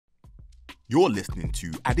You're listening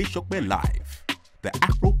to Adesope Live, the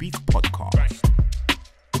Afrobeats Podcast.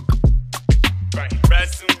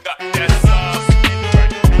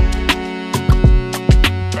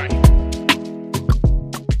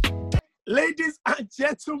 Ladies and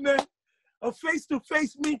gentlemen, a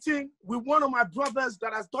face-to-face meeting with one of my brothers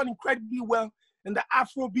that has done incredibly well in the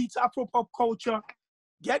Afrobeats, Afropop culture,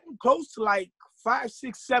 getting close to like 5,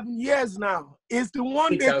 6, 7 years now, is the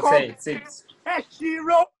one they call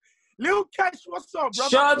Keshiro. Lil Kesh, what's up,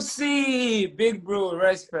 brother? Shopsy, big bro,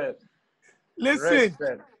 respect. Listen,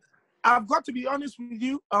 Respect. I've got to be honest with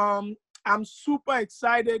you. I'm super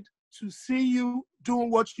excited to see you doing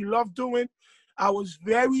what you love doing. I was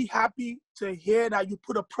very happy to hear that you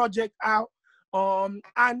put a project out. And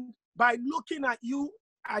by looking at you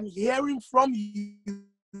and hearing from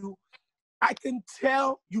you, I can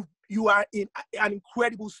tell you are in an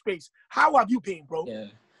incredible space. How have you been, bro? Yeah.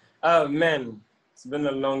 Oh, man. It's been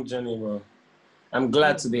a long journey, bro. I'm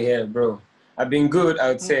glad to be here, bro. I've been good, I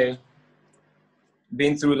would say.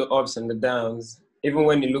 Been through the ups and the downs, even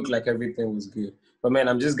when it looked like everything was good. But man,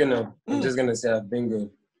 I'm just gonna say I've been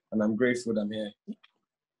good, and I'm grateful that I'm here.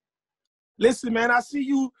 Listen, man, I see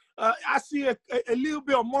you. I see a little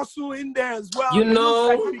bit of muscle in there as well. You It looks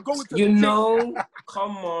like know, you going to the gym.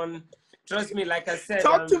 come on. Trust me, like I said,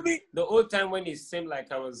 Talk to me. The old time when it seemed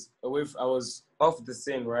like I was off the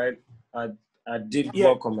scene, right? I did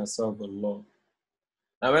work on myself a lot.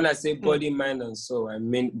 And when I say body, mind, and soul, I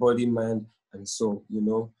mean body, mind, and soul, you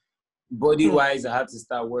know. Body-wise, I had to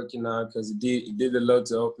start working out because it did a lot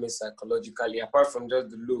to help me psychologically, apart from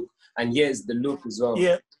just the look. And yes, the look as well.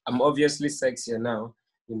 Yeah. I'm obviously sexier now,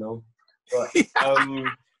 you know. But,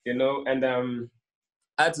 you know, and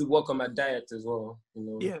I had to work on my diet as well, you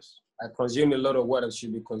know. Yes. I consume a lot of what I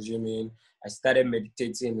should be consuming. I started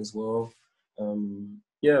meditating as well.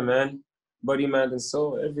 Yeah, man. Body, mind, and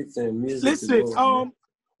soul, everything. Music Listen, as well,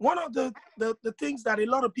 one of the things that a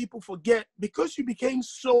lot of people forget, because you became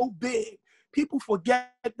so big, people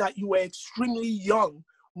forget that you were extremely young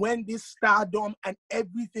when this stardom and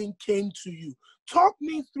everything came to you. Talk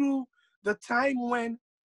me through the time when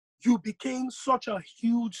you became such a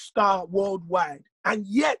huge star worldwide, and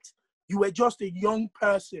yet you were just a young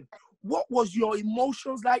person. What was your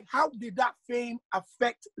emotions like? How did that fame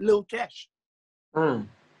affect Lil Kesh?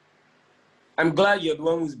 I'm glad you're the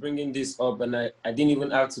one who's bringing this up, and I didn't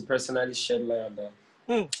even have to personally shed light on that.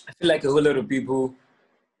 I feel like a whole lot of people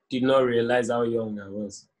did not realize how young I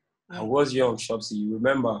was. I was young, Shopsy. You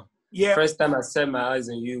remember? Yeah. First time I set my eyes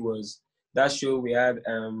on you was that show we had.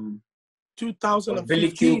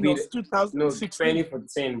 2015 or 2016? No,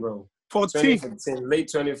 2014, bro. 14. 2014, late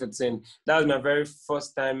 2014. That was my very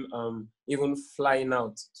first time even flying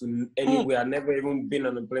out to anywhere. I'd never even been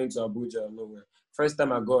on a plane to Abuja or nowhere. First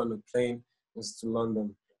time I got on a plane was to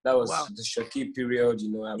London. That was the Shoki period,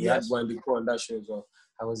 you know. We had one big on that show as well.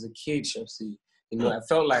 I was a kid, Shopsy. You know, I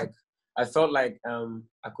felt like I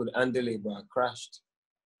could handle it, but I crashed.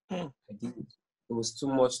 I didn't. It was too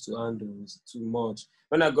much to handle. It was too much.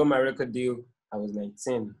 When I got my record deal, I was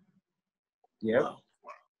 19. Yeah. Wow.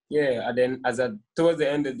 Yeah, and then towards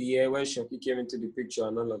the end of the year, when Shoki came into the picture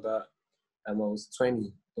and all of that, I was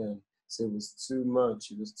 20. Yeah. So it was too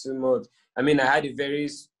much. It was too much. I mean, I had a very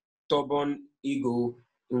stubborn ego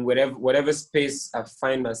in whatever space I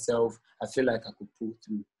find myself. I feel like I could pull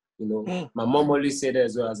through. You know, my mom always said that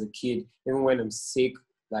as well as a kid. Even when I'm sick,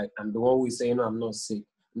 like I'm the one who is saying, no, I'm not sick.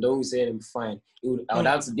 I'm the one who is saying I'm fine. I would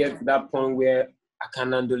have to get to that point where I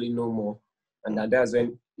can't handle it no more. And that's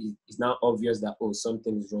when it's now obvious that, oh,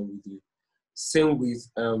 something is wrong with you. Same with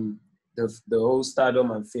the whole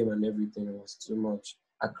stardom and fame and everything. It was too much.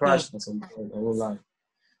 I crashed at some point, I won't lie.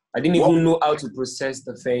 I didn't even know how to process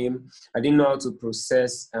the fame. I didn't know how to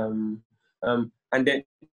process and then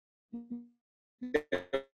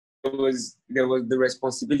there was the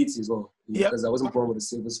responsibility as well. Because I wasn't born with a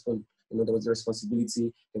silver spoon. You know, there was the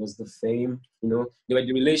responsibility, there was the fame, you know, there were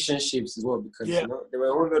the relationships as well, because you know, there were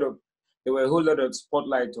a whole lot of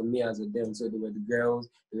spotlight on me as a dancer. So there were the girls.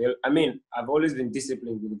 I've always been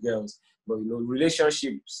disciplined with the girls, but you know,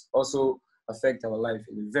 relationships also affect our life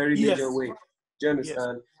in a very major way. Do you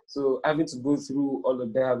understand? So having to go through all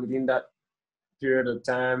of that within that period of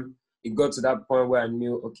time, it got to that point where I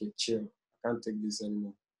knew, okay, chill, I can't take this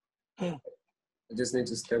anymore. I just need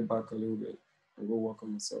to step back a little bit and go work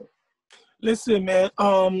on myself. Listen, man,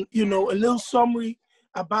 you know, a little summary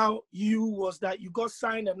about you was that you got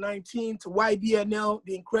signed at 19 to YBNL,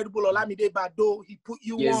 the incredible Olamide Bado. He put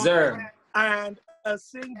you on. Yes, sir. And a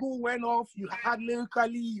single went off. You had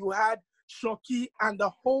Lyrically, you had Shoki, and the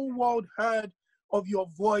whole world heard of your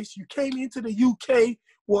voice. You came into the UK,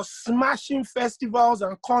 was smashing festivals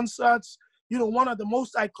and concerts. one of the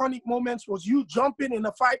most iconic moments was you jumping in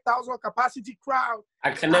a 5,000 capacity crowd.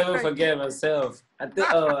 I can never forget myself. I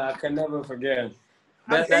can never forget. And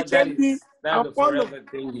That's HMD a forever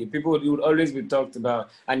thing. People it would always be talked about,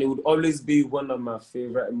 and it would always be one of my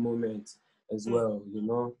favorite moments as well.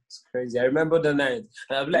 It's crazy. I remember the night,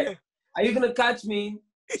 and I'm like, "Are you gonna catch me?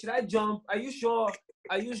 Should I jump? Are you sure?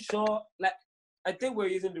 Are you sure?" Like, I think we're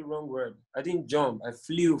using the wrong word. I didn't jump. I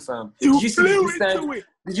flew, fam. You Did you flew see the distance? into it.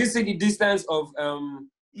 Did you see the distance of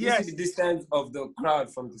Yes. You see the distance of the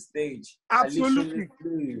crowd from the stage? Absolutely. I literally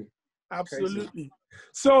flew. Absolutely. Crazy.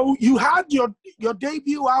 So you had your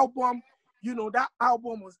debut album. That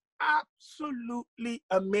album was absolutely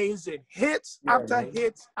amazing. Hits after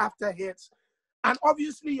hits after hits. And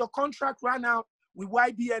obviously your contract ran out with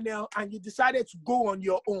YBNL and you decided to go on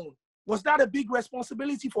your own. Was that a big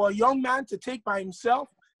responsibility for a young man to take by himself,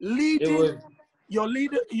 leading your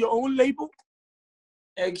own label?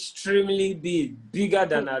 Extremely bigger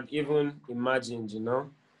than I'd even imagined,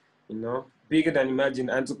 bigger than imagined.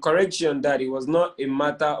 And to correct you on that, it was not a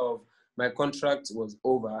matter of my contract was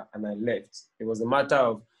over and I left. It was a matter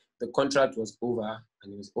of the contract was over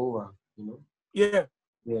and it was over, Yeah.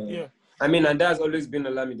 I mean, and that's always been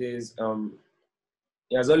Olamide's,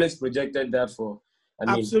 he has always projected that for,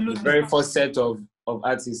 Absolutely. the very first set of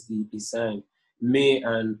artists he signed, me,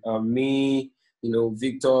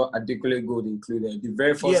 Victor Adekunle Gold included. The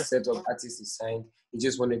very first set of artists he signed, he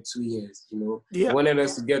just wanted 2 years, He wanted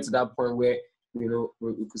us to get to that point where, we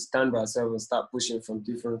could stand by ourselves and start pushing from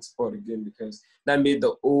different sport again, because that made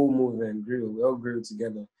the whole movement grow. We all grew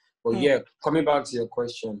together. But coming back to your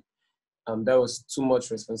question, that was too much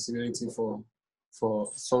responsibility for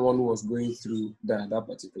someone who was going through that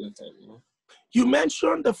particular time, You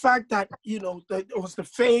mentioned the fact that, that it was the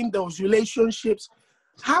fame, those relationships.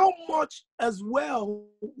 How much as well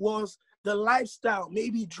was the lifestyle,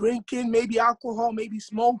 maybe drinking, maybe alcohol, maybe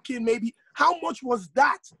smoking, how much was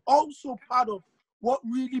that also part of what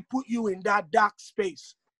really put you in that dark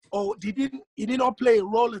space? Or it did not play a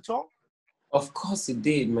role at all? Of course it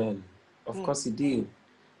did, man. Of course it did.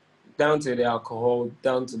 Down to the alcohol,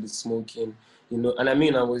 down to the smoking, and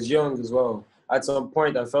I was young as well. At some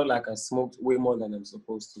point, I felt like I smoked way more than I'm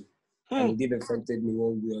supposed to. And it did affected me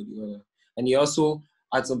one way or the other. And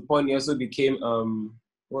at some point, he also became,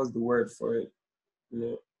 what's the word for it?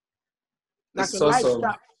 Like a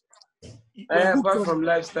lifestyle. Apart from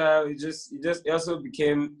lifestyle, it also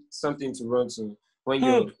became something to run to when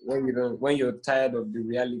you're tired of the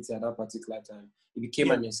reality at that particular time. It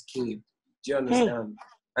became an escape. Do you understand?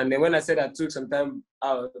 And then when I said I took some time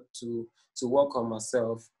out to work on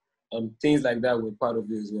myself, things like that were part of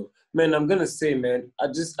it as well. Man, I'm gonna say, man, I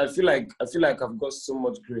feel like I've got so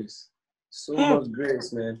much grace,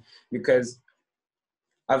 man, because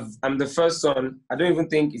I'm the first son. I don't even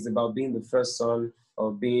think it's about being the first son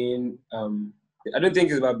or being I don't think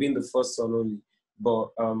it's about being the first son only, but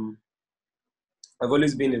I've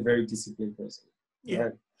always been a very disciplined person. Yeah.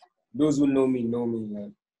 Right? Those who know me.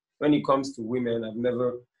 Like, when it comes to women, I've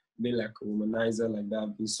never been like a womanizer like that.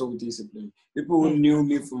 I've been so disciplined. People who knew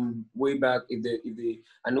me from way back,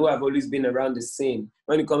 I know I've always been around the scene.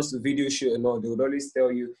 When it comes to video shoot and all, they would always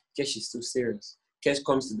tell you, Kesh is too serious. Kesh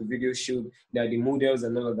comes to the video shoot, they're the models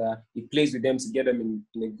and all of that. He plays with them to get them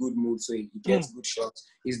in a good mood, so he gets good shots.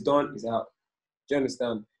 He's done, he's out. Do you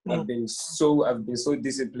understand? I've been so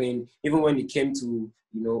disciplined. Even when it came to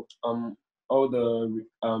all the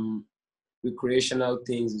recreational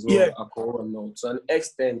things as well, alcohol and all. To an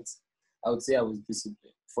extent, I would say I was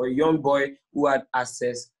disciplined. For a young boy who had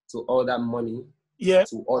access to all that money,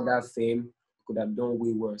 to all that fame, could have done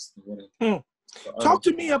way worse than what I did. Talk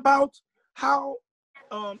to me about how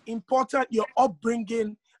important your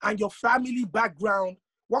upbringing and your family background,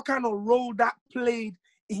 what kind of role that played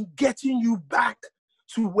in getting you back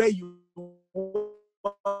to where you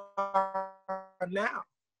are now.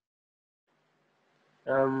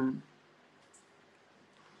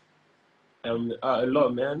 A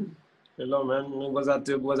lot, man. It was at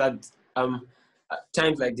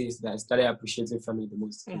times like this that I started appreciating family the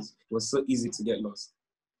most. Because it was so easy to get lost.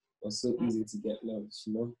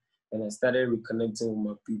 And I started reconnecting with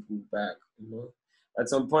my people back, At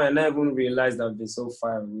some point, I never even realized I've been so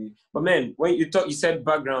far away. But man, when you said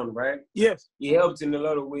background, right? Yes. It helped in a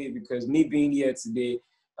lot of ways, because me being here today,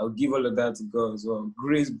 I'll give all of that to God as well.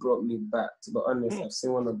 Grace brought me back. To be honest, I've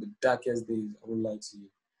seen one of the darkest days, I won't lie to you.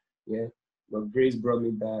 Yeah. But grace brought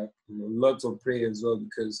me back. Lots of prayer as well,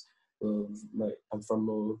 because I'm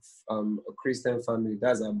from a Christian family.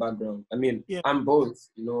 That's our background. I mean, I'm both.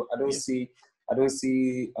 I don't see the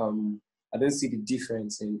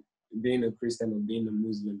difference in being a Christian or being a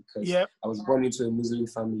Muslim, because Yeah. I was born into a Muslim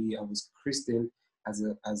family. I was Christian as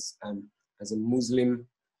a Muslim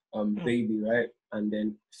baby, right? And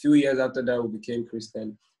then a few years after that, we became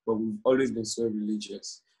Christian, but we've always been so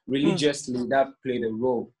religious. Religiously, that played a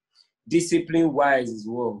role. Discipline-wise as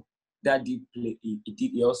well, that did play.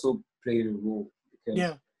 It also played a role,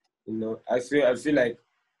 because you know, I feel like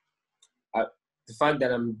the fact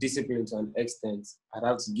that I'm disciplined to an extent, I'd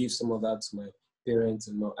have to give some of that to my parents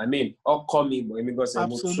and all. I mean, all call me, but because I'm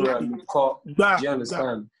mature and call. Do you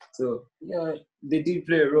understand? So yeah, they did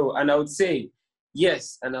play a role, and I would say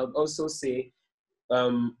yes, and I would also say,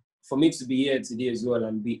 for me to be here today as well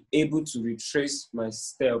and be able to retrace my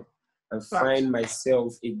step and find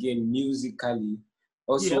myself again musically,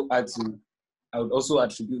 also I would also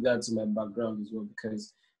attribute that to my background as well,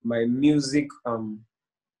 because my music,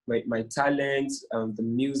 my talent, the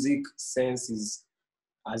music sense is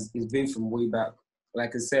been from way back.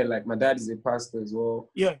 Like I said, like my dad is a pastor as well.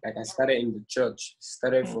 Yeah. Like I started in the church,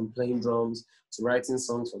 started from playing drums to writing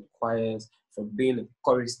songs for the choirs, for being a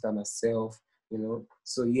chorister myself, you know.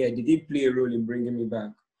 So yeah, they did play a role in bringing me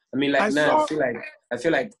back. I mean, like I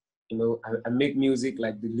feel like, you know, I make music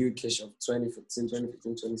like the Lil Kesh of 2014,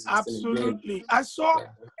 2015, 2016. Absolutely. Again. I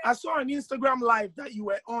saw an Instagram live that you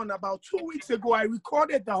were on about 2 weeks ago. I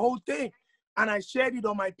recorded the whole thing and I shared it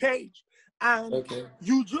on my page. And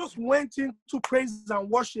you just went into praise and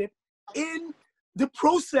worship in the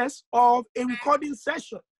process of a recording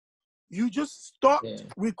session. You just stopped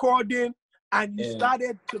recording and you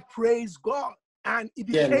started to praise God. And it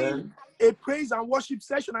became a praise and worship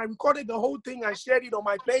session. I recorded the whole thing and shared it on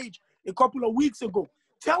my page a couple of weeks ago.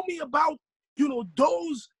 Tell me about, you know,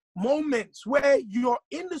 those moments where you're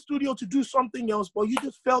in the studio to do something else, but you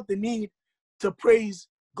just felt the need to praise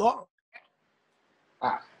God.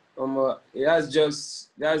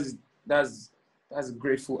 That's a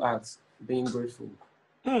grateful act, being grateful.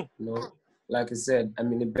 You know, like I said,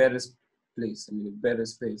 I'm in a better place, I'm in a better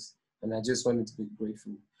space, and I just wanted to be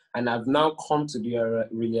grateful. And I've now come to the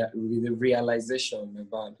realization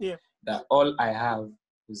about that all I have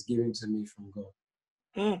was given to me from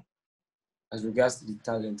God. As regards to the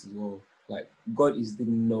talent as well, like God is the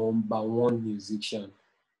number one musician.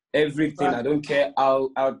 Everything, I don't care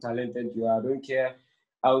how talented you are, I don't care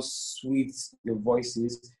how sweet your voice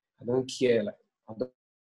is, I don't care, like I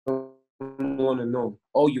don't want to know.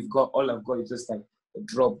 All I've got is just like a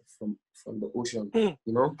drop from the ocean,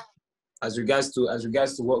 you know, as regards to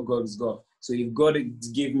what God has got. So if God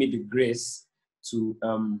gave me the grace to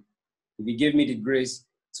if he gave me the grace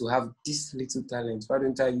to have this little talent, why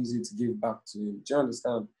don't I use it to give back to him? Do you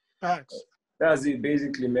understand? That's it,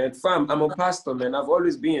 basically, man. Fam, I'm a pastor, man. I've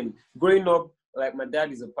always been. Growing up, like my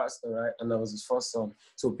dad is a pastor, right? And I was his first son.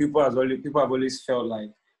 So people have always felt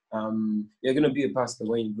like, you're gonna be a pastor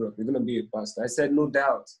when you grow up. You're gonna be a pastor. I said, no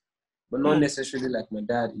doubt, but not necessarily like my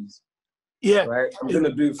dad is. Yeah. Right? I'm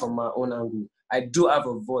gonna do it from my own angle. I do have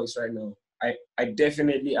a voice right now. I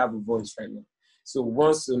definitely have a voice right now. So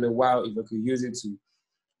once in a while, if I could use it to,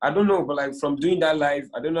 I don't know, but like from doing that live,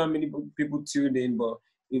 I don't know how many people tuned in, but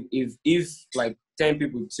if like 10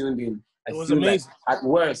 people tuned in, I feel amazing. Like at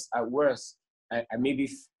worst, I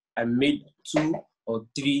made 2 or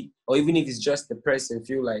 3, or even if it's just the person,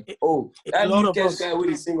 feel like, that Lil Kesh guy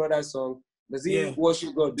will sing other song. Does he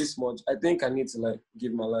worship God this much? I think I need to like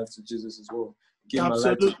give my life to Jesus as well. Give my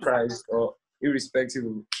life to Christ, or irrespective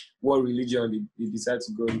of what religion they decide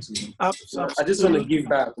to go into. I just want to give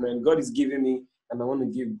back, man. God is giving me, and I want to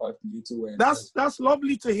give back a little way. That's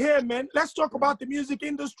lovely to hear, man. Let's talk about the music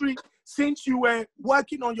industry. Since you were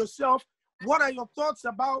working on yourself, what are your thoughts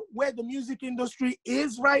about where the music industry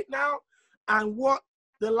is right now, and what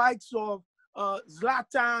the likes of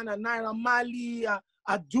Zlatan and Naira Marley are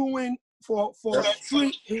doing for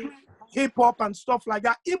street hip hop and stuff like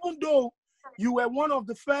that? Even though you were one of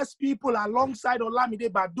the first people alongside Olamide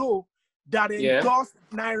Bado that endorsed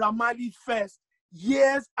Naira Marley first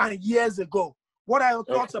years and years ago. What are your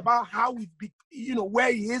thoughts about how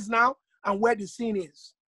where he is now and where the scene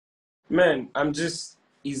is? Man, it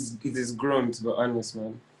is grown, to be honest,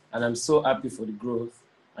 man. And I'm so happy for the growth.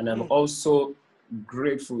 And I'm also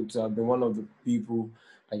grateful to have been one of the people,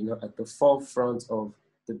 at the forefront of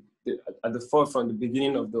the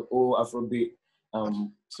beginning of the whole Afrobeat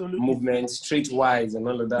movement, streetwise and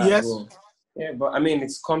all of that as well. Yeah, but I mean,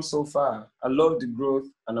 it's come so far. I love the growth,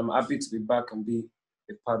 and I'm happy to be back and be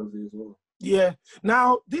a part of it as well. Yeah.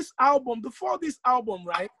 Now, before this album,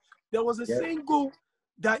 right, there was a single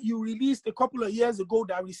that you released a couple of years ago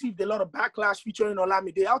that received a lot of backlash featuring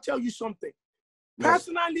Olamide. I'll tell you something.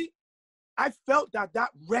 Personally, I felt that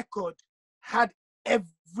record had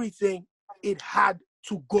everything it had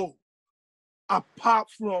to go. apart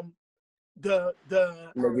from the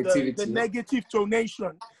Negativity. negative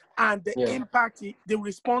donation and the Yeah. impact, the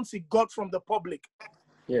response it got from the public.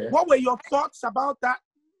 Yeah. What were your thoughts about that?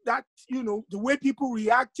 That, you know, the way people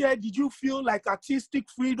reacted? Did you feel like artistic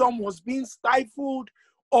freedom was being stifled,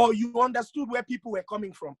 or you understood where people were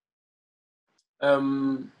coming from?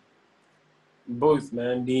 Both,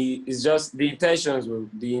 man. It's just the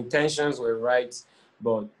intentions were right,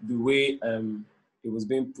 but the way it was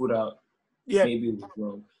being put out, Yeah. maybe it was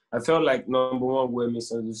wrong. I felt like, number one, we're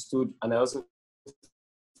misunderstood, and I also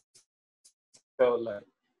felt like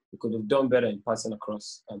we could have done better in passing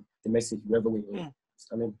across the message wherever we went.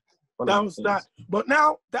 I mean, that was that. But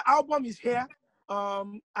now the album is here.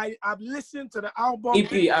 I've listened to the album.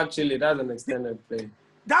 EP, actually, that's an extended play.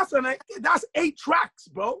 That's 8 tracks,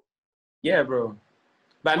 bro. Yeah, bro.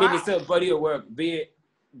 But I mean, it's still a body of work. Be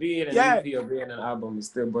it an EP or be it an album, it's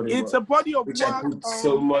still a body of work. It's a body of which work. I put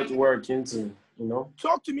so much work into, you know?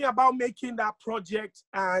 Talk to me about making that project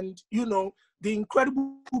and, you know, the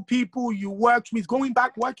incredible people you worked with, going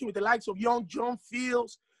back, working with the likes of Young John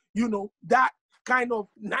Fields, you know, that kind of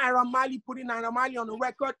Naira Marley, putting Naira Marley on the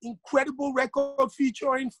record, incredible record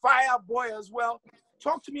featuring Fireboy as well.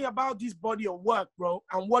 Talk to me about this body of work, bro,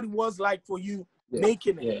 and what it was like for you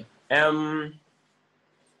making it. Yeah.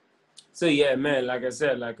 So yeah, man, like I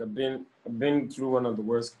said, like I've been through one of the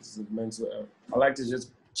worst cases of mental health. I like to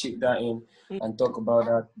just chip that in and talk about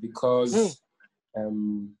that because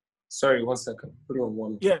sorry, 1 second. Put it on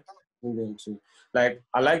one. Yeah. Like,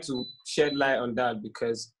 I like to shed light on that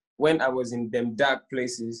because when I was in them dark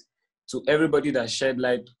places, to everybody that shed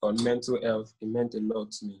light on mental health, it meant a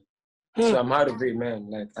lot to me. So I'm out of it, man.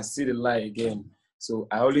 Like, I see the light again. So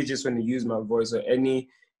I only just want to use my voice or any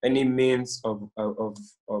means of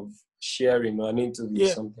sharing or an interview or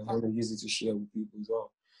something. I want to use it to share with people as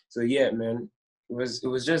well. So yeah, man, it was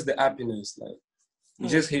just the happiness. Like, it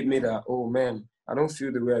just hit me that, oh man, I don't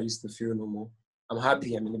feel the way I used to feel no more. I'm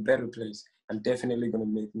happy. I'm in a better place. I'm definitely gonna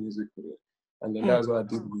make music with it. And then that's what I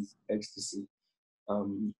did with Ecstasy.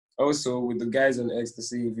 Also with the guys on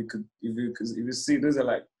Ecstasy, if you see, those are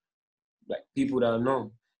like people that I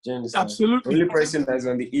know. Do you understand? Absolutely. The only person that's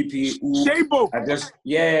on the EP who I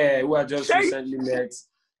just recently met,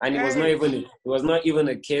 and it was not even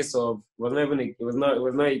a case of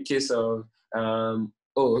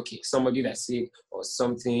oh, okay, somebody that's sick or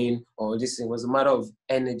something or this thing. It was a matter of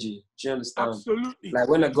energy. Do you understand? Absolutely. Like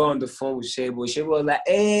when I go on the phone with Shabo was like,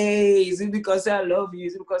 hey, is it because I love you?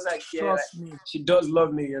 Is it because I care? Trust me. She does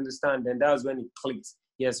love me, you understand? And that was when it clicked.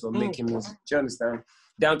 Yes, we're making music. Do you understand?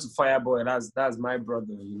 Down to Fireboy, that's my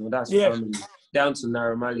brother, you know, that's family. Down to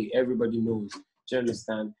Naira Marley, everybody knows. Do you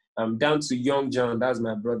understand? Down to Young John, that's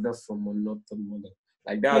my brother from another mother.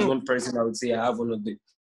 Like, that was one person I would say I have one of the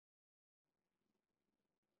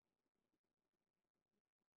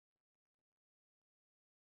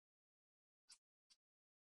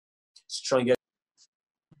strongest.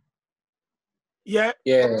 Yeah,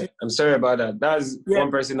 I'm sorry about that. That's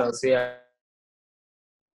one person I would say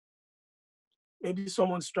maybe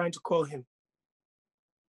someone's trying to call him.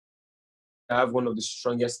 I have one of the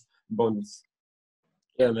strongest bonds.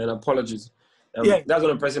 Yeah, man, apologies. That's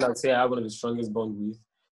one person I'd say I have one of the strongest bonds with.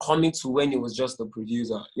 Coming to when he was just a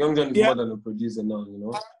producer. Young John is more than a producer now, you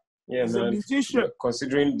know? Yeah, he's man. A musician.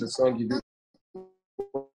 Considering the song he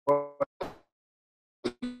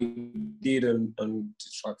did on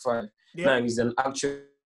track 5. Now he's an actual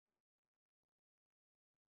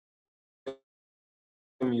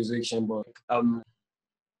musician, but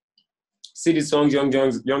see the songs Young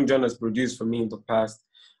John has produced for me in the past,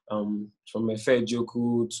 from Efe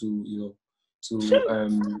Joku to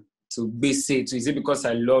Basic to Is It Because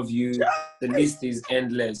I Love You. The list is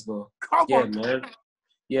endless, but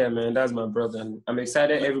yeah, man, that's my brother, and I'm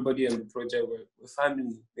excited. Everybody on the project, we're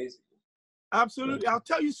family, basically. Absolutely. I'll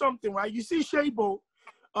tell you something, right? You see Shabo,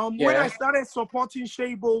 when I started supporting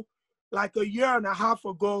Shabo like a year and a half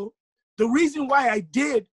ago, the reason why I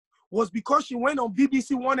did was because she went on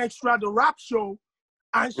BBC One Extra, the rap show,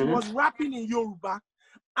 and she was rapping in Yoruba.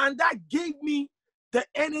 And that gave me the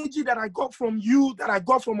energy that I got from you, that I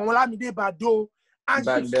got from Olamide Bado, and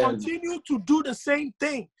she continued to do the same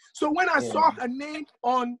thing. So when I saw her name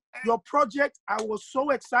on your project, I was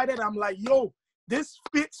so excited. I'm like, yo, this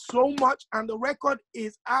fits so much, and the record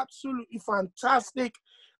is absolutely fantastic.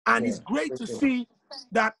 And it's great to see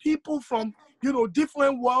that people from, you know,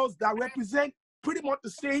 different worlds that represent pretty much the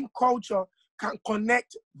same culture can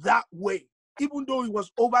connect that way, even though it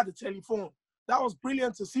was over the telephone. That was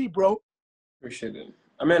brilliant to see, bro. Appreciate it.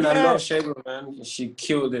 I mean, I love Shabo, man. She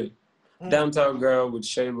killed it. Downtown Girl with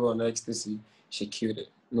Shabo on Ecstasy, she killed it.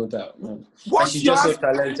 No doubt, man. What's and she's your just so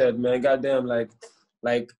talented, man. Goddamn,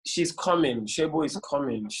 like she's coming. Shebo is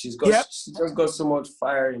coming. She just got so much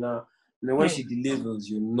fire in her. And then when she delivers,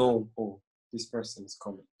 you know, oh, this person is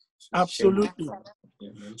coming. Absolutely. Yeah,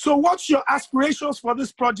 so what's your aspirations for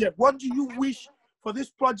this project? What do you wish for this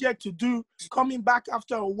project to do coming back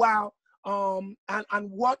after a while? And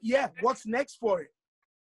what's next for it?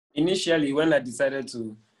 Initially, when I decided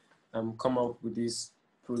to come up with this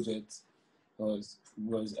project was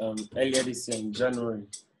earlier this year in January.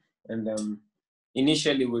 And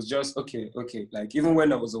initially it was just okay. Like even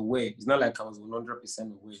when I was away, it's not like I was 100%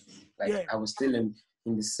 away. Like I was still in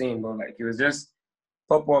the same, but like it was just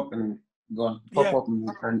pop up and gone. Pop up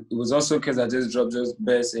and it was also because I just dropped just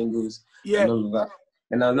bare singles and all of that.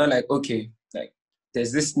 And I'm not like, okay, like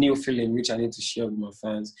there's this new feeling which I need to share with my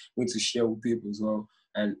fans, need to share with people as well.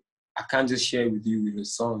 And I can't just share with you with a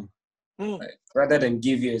song. Like, rather than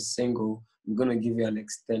give you a single, I'm gonna give you an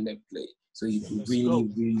extended play. So you can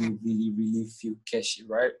really feel Keshi,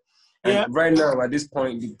 right? And right now, at this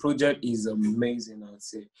point, the project is amazing, I would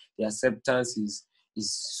say. The acceptance is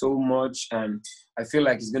so much, and I feel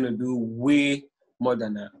like it's gonna do way more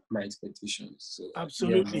than my expectations. So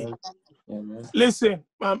absolutely. Yeah, man. Listen,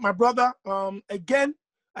 my brother, again,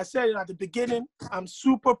 I said it at the beginning, I'm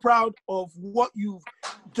super proud of what you've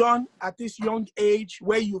done at this young age,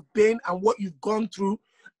 where you've been and what you've gone through,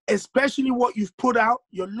 especially what you've put out.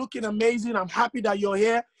 You're looking amazing. I'm happy that you're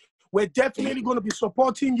here. We're definitely going to be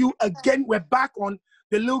supporting you again. We're back on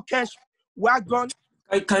the Lil Kesh wagon.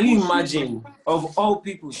 Can you imagine, of all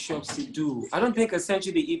people shops to do? I don't think I sent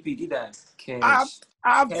you the EP, did I? Kesh.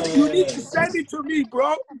 You need to send it to me,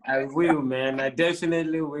 bro. I will, man. I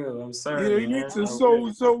definitely will. I'm sorry. You need to.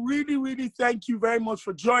 So really thank you very much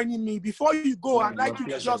for joining me. Before you go, I'd like you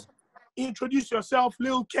to just introduce yourself,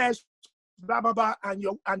 Lil Kesh, blah blah blah, and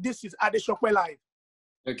this is Adesope Live.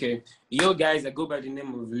 Okay, yo guys, I go by the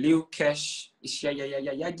name of Lil Kesh.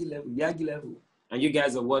 Yagi level, and you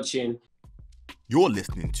guys are watching. You're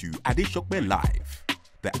listening to Adesope Live,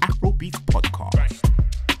 the Afrobeats Podcast.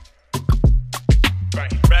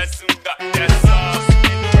 Right.